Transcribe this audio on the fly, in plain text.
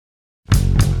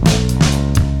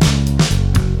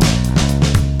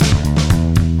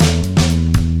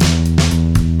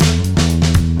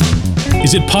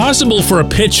Is it possible for a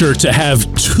pitcher to have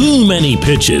too many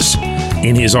pitches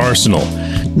in his arsenal?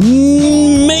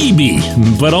 Maybe,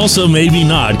 but also maybe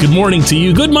not. Good morning to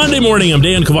you. Good Monday morning. I'm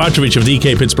Dan Kovacevic of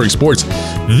DK Pittsburgh Sports.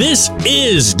 This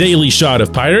is Daily Shot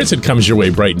of Pirates. It comes your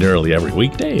way bright and early every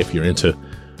weekday. If you're into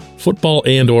football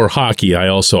and or hockey, I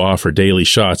also offer daily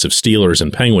shots of Steelers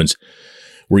and Penguins,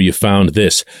 where you found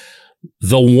this.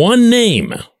 The one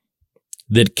name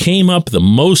that came up the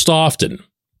most often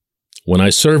when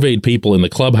I surveyed people in the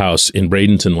clubhouse in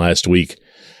Bradenton last week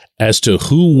as to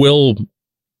who will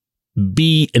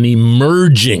be an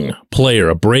emerging player,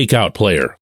 a breakout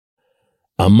player,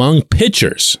 among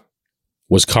pitchers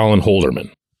was Colin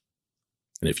Holderman.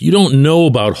 And if you don't know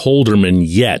about Holderman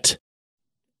yet,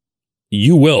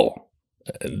 you will.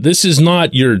 This is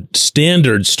not your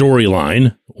standard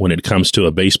storyline when it comes to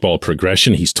a baseball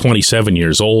progression. He's 27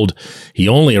 years old. He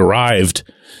only arrived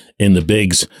in the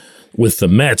bigs with the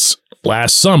Mets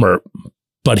last summer,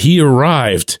 but he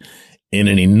arrived in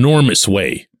an enormous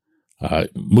way,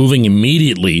 moving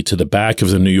immediately to the back of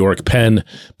the New York pen,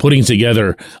 putting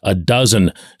together a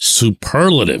dozen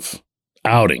superlative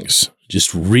outings,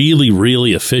 just really,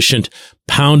 really efficient,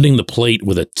 pounding the plate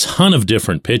with a ton of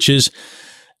different pitches.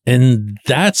 And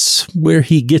that's where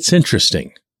he gets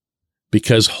interesting,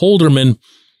 because Holderman,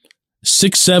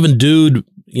 6'7" dude,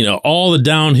 all the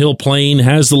downhill playing,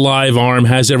 has the live arm,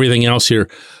 has everything else here,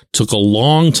 took a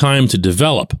long time to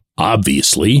develop,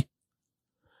 obviously,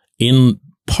 in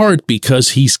part because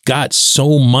he's got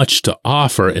so much to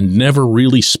offer and never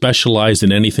really specialized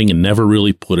in anything and never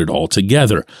really put it all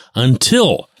together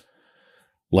until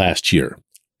last year.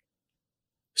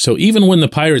 So even when the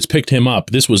Pirates picked him up,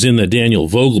 this was in the Daniel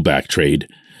Vogelbach trade,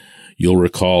 you'll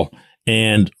recall,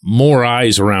 and more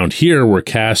eyes around here were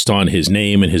cast on his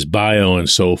name and his bio and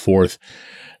so forth.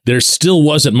 There still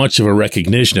wasn't much of a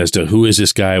recognition as to who is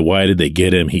this guy, why did they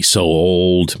get him, he's so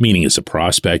old, meaning as a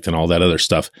prospect and all that other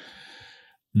stuff.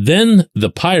 Then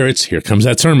the Pirates, here comes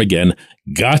that term again,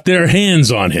 got their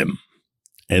hands on him,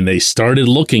 and they started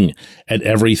looking at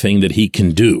everything that he can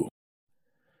do.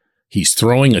 He's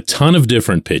throwing a ton of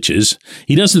different pitches.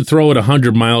 He doesn't throw at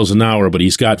 100 miles an hour, but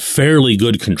he's got fairly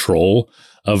good control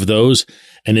of those,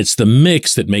 and it's the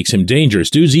mix that makes him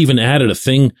dangerous. Dude's even added a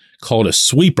thing called a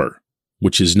sweeper,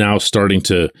 which is now starting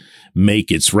to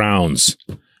make its rounds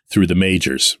through the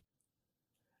majors.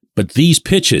 But these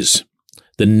pitches,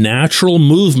 the natural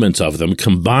movement of them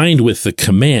combined with the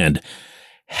command,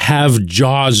 have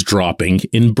jaws dropping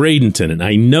in Bradenton. And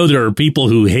I know there are people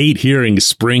who hate hearing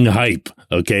spring hype,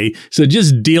 okay? So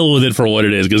just deal with it for what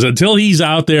it is, because until he's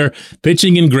out there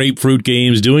pitching in grapefruit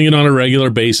games, doing it on a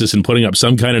regular basis and putting up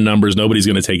some kind of numbers, nobody's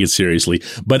going to take it seriously.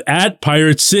 But at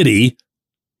Pirate City,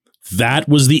 that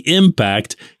was the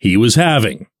impact he was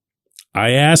having.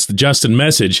 I asked Justin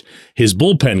Message, his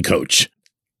bullpen coach,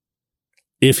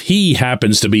 if he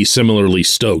happens to be similarly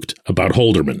stoked about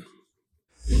Holderman.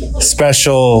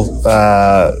 Special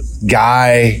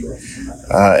guy,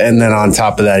 and then on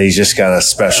top of that, he's just got a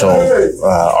special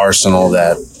arsenal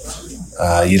that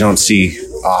you don't see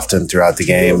often throughout the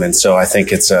game. And so I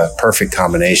think it's a perfect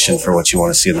combination for what you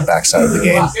want to see in the backside of the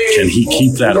game. Can he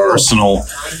keep that arsenal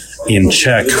in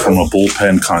check from a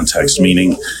bullpen context,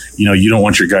 meaning, you don't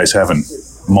want your guys having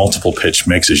multiple pitch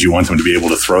mixes. You want them to be able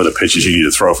to throw the pitches you need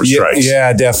to throw for strikes.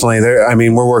 Yeah, definitely.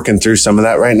 We're working through some of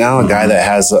that right now. A guy that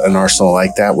has an arsenal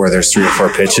like that, where there's 3 or 4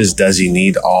 pitches, does he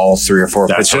need all 3 or 4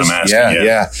 pitches? That's what I'm asking.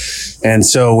 Yeah. And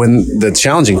so when the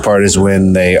challenging part is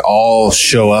when they all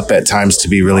show up at times to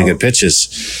be really good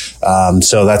pitches.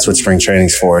 So that's what spring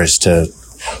training's for, is to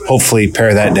hopefully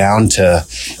pare that down to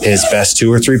his best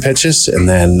 2 or 3 pitches and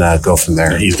then go from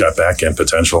there. He's got back end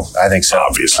potential. I think so.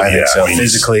 Obviously. I think so.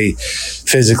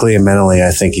 Physically and mentally,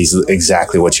 I think he's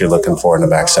exactly what you're looking for in the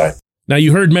backside. Now,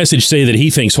 you heard Message say that he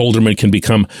thinks Holderman can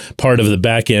become part of the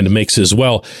back end mix as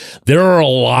well. There are a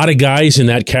lot of guys in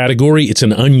that category. It's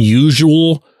an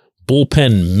unusual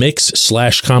bullpen mix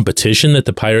 / competition that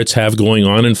the Pirates have going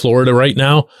on in Florida right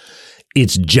now.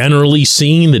 It's generally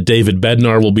seen that David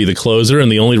Bednar will be the closer, and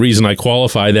the only reason I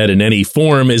qualify that in any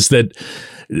form is that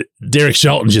Derek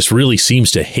Shelton just really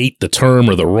seems to hate the term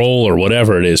or the role or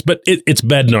whatever it is, but it's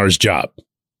Bednar's job.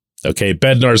 Okay,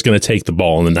 Bednar's going to take the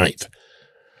ball in the 9th.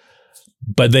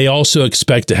 But they also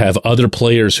expect to have other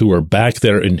players who are back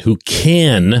there and who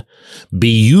can be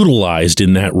utilized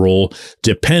in that role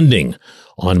depending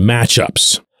on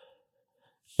matchups.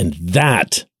 And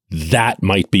that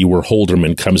might be where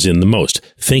Holderman comes in the most.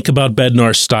 Think about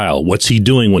Bednar's style. What's he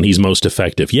doing when he's most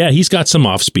effective? Yeah, he's got some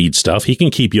off-speed stuff. He can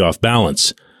keep you off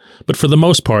balance. But for the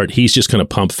most part, he's just going to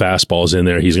pump fastballs in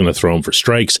there. He's going to throw them for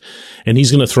strikes, and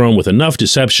he's going to throw them with enough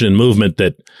deception and movement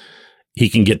that he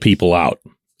can get people out,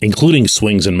 including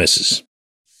swings and misses.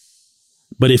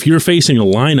 But if you're facing a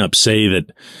lineup, say,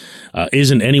 that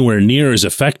isn't anywhere near as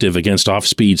effective against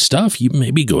off-speed stuff, you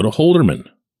maybe go to Holderman.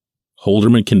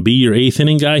 Holderman can be your 8th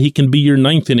inning guy. He can be your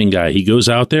 9th inning guy. He goes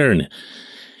out there and,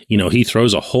 he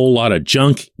throws a whole lot of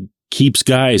junk, keeps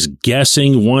guys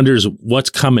guessing, wonders what's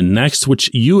coming next,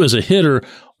 which you as a hitter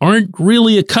aren't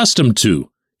really accustomed to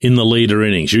in the later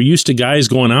innings. You're used to guys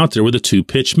going out there with a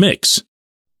 2-pitch mix.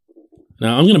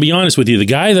 Now, I'm going to be honest with you. The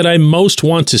guy that I most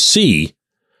want to see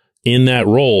in that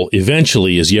role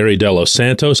eventually is Yerry De Los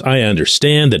Santos. I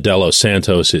understand that De Los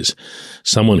Santos is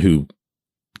someone who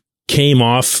came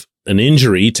off an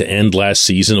injury to end last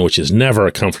season, which is never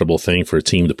a comfortable thing for a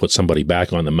team to put somebody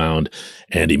back on the mound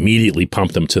and immediately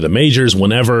pump them to the majors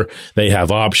whenever they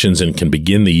have options and can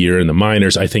begin the year in the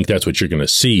minors. I think that's what you're going to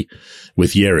see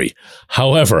with Yerry.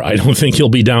 However, I don't think he'll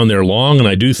be down there long, and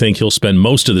I do think he'll spend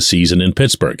most of the season in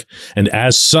Pittsburgh. And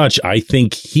as such, I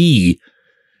think he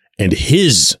and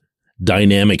his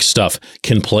dynamic stuff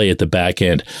can play at the back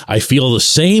end. I feel the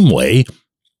same way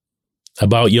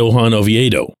about Johan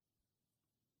Oviedo.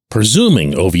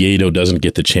 Presuming Oviedo doesn't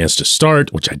get the chance to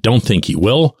start, which I don't think he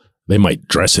will. They might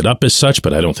dress it up as such,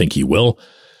 but I don't think he will.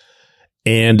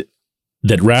 And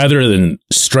that rather than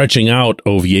stretching out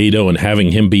Oviedo and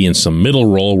having him be in some middle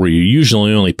role where you're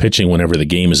usually only pitching whenever the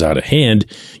game is out of hand,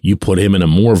 you put him in a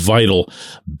more vital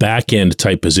back-end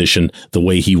type position the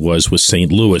way he was with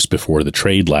St. Louis before the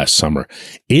trade last summer.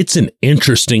 It's an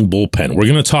interesting bullpen. We're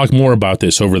going to talk more about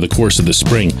this over the course of the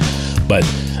spring, but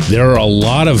there are a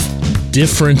lot of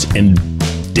different and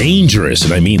dangerous,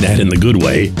 and I mean that in the good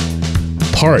way,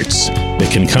 parts that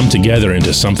can come together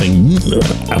into something,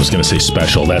 I was going to say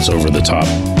special, that's over the top.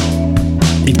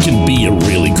 It can be a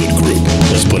really good group,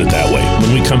 let's put it that way.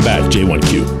 When we come back,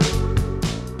 J1Q.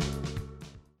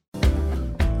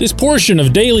 This portion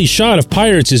of Daily Shot of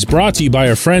Pirates is brought to you by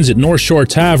our friends at North Shore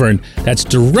Tavern, that's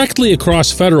directly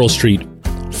across Federal Street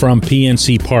from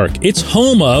PNC Park. It's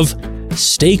home of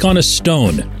Steak on a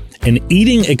Stone, an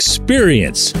eating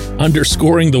experience,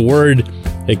 underscoring the word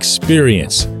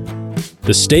experience.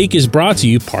 The steak is brought to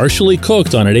you partially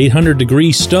cooked on an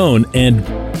 800-degree stone, and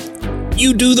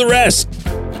you do the rest.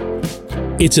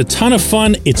 It's a ton of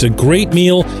fun, it's a great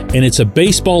meal, and it's a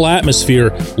baseball atmosphere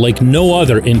like no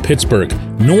other in Pittsburgh.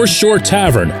 North Shore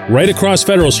Tavern, right across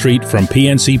Federal Street from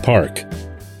PNC Park.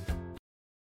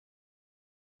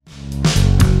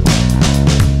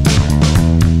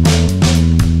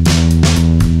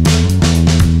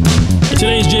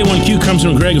 Today's J1Q comes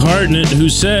from Greg Hartnett, who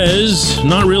says,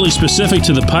 not really specific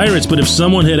to the Pirates, but if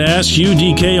someone had asked you,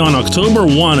 DK, on October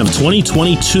 1 of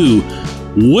 2022,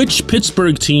 which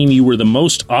Pittsburgh team you were the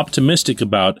most optimistic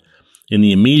about in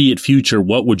the immediate future,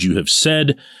 what would you have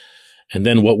said? And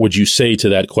then what would you say to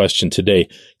that question today?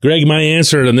 Greg, my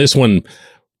answer on this one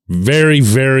very,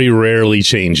 very rarely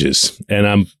changes. And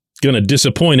I'm going to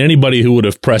disappoint anybody who would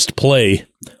have pressed play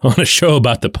on a show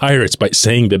about the Pirates by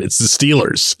saying that it's the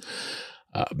Steelers.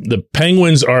 The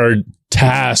Penguins are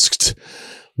tasked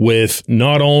with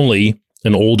not only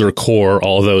an older core,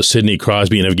 although Sidney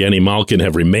Crosby and Evgeny Malkin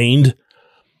have remained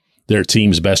their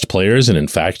team's best players, and in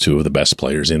fact, two of the best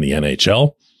players in the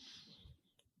NHL,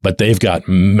 but they've got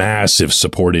massive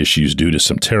support issues due to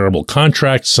some terrible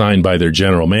contracts signed by their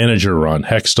general manager, Ron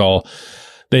Hextall.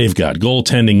 They've got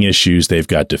goaltending issues, they've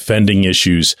got defending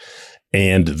issues,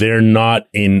 and they're not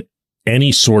in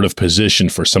any sort of position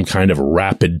for some kind of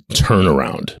rapid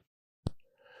turnaround.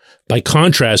 By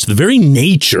contrast, the very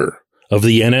nature of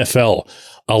the NFL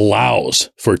allows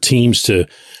for teams to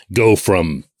go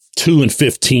from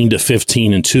 2-15 to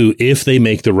 15-2 if they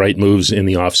make the right moves in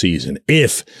the offseason,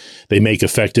 if they make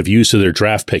effective use of their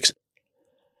draft picks.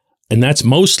 And that's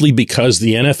mostly because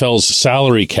the NFL's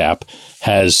salary cap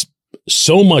has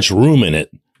so much room in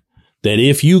it that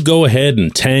if you go ahead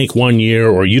and tank 1 year,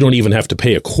 or you don't even have to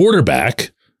pay a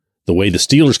quarterback, the way the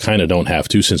Steelers kind of don't have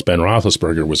to since Ben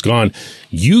Roethlisberger was gone,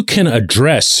 you can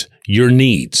address your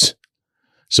needs.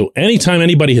 So anytime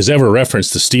anybody has ever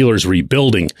referenced the Steelers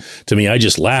rebuilding, to me, I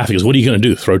just laugh because what are you going to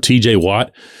do? Throw TJ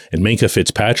Watt and Minkah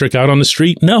Fitzpatrick out on the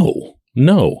street? No.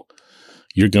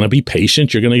 You're going to be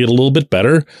patient. You're going to get a little bit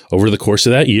better over the course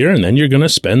of that year, and then you're going to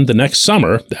spend the next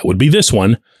summer, that would be this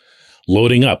one,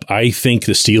 loading up. I think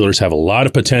the Steelers have a lot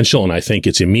of potential, and I think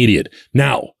it's immediate.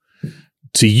 Now,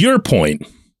 to your point,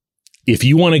 if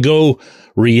you want to go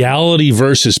reality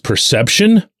versus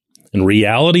perception, in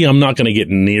reality, I'm not going to get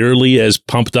nearly as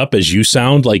pumped up as you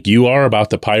sound like you are about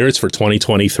the Pirates for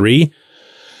 2023.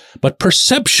 But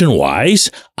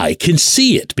perception-wise, I can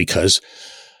see it because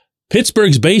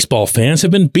Pittsburgh's baseball fans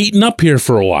have been beaten up here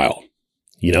for a while.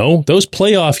 You know, those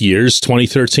playoff years,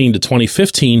 2013 to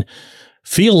 2015,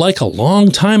 feel like a long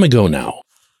time ago now.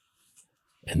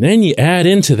 And then you add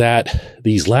into that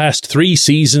these last 3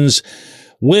 seasons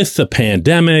with the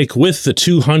pandemic, with the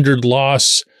 200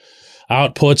 loss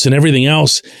outputs and everything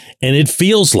else, and it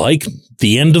feels like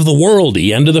the end of the world,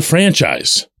 the end of the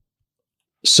franchise.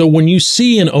 So when you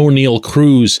see an O'Neill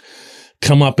Cruz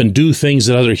come up and do things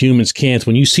that other humans can't,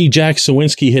 when you see Jack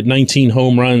Suwinski hit 19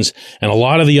 home runs and a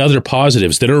lot of the other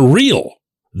positives that are real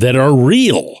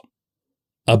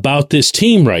about this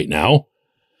team right now,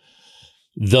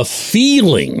 the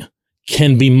feeling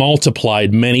can be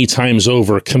multiplied many times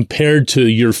over compared to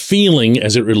your feeling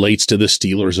as it relates to the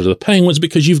Steelers or the Penguins,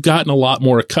 because you've gotten a lot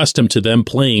more accustomed to them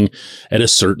playing at a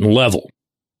certain level.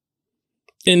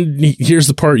 And here's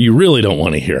the part you really don't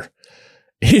want to hear.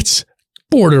 It's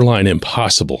borderline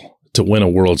impossible to win a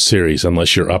World Series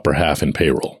unless you're upper half in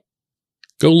payroll.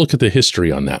 Go look at the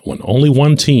history on that one. Only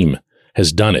one team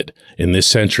has done it in this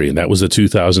century, and that was the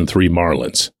 2003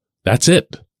 Marlins. That's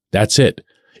it. That's it.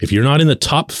 If you're not in the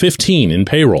top 15 in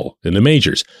payroll in the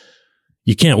majors,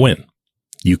 you can't win.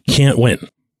 You can't win.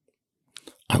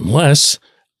 Unless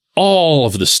all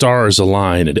of the stars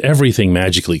align and everything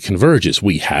magically converges.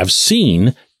 We have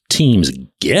seen teams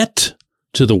get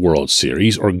to the World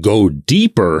Series or go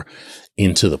deeper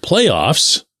into the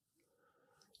playoffs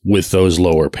with those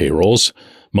lower payrolls,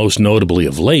 most notably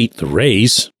of late, the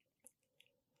Rays.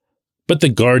 But the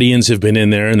Guardians have been in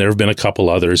there, and there have been a couple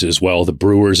others as well. The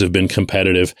Brewers have been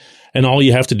competitive, and all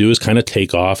you have to do is kind of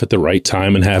take off at the right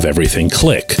time and have everything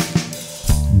click.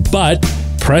 But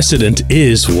precedent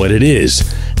is what it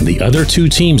is, and the other 2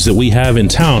 teams that we have in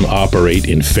town operate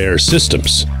in fair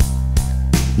systems.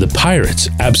 The Pirates,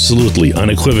 absolutely,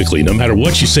 unequivocally, no matter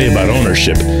what you say about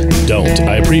ownership, don't.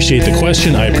 I appreciate the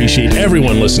question. I appreciate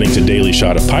everyone listening to Daily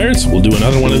Shot of Pirates. We'll do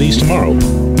another one of these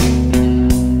tomorrow.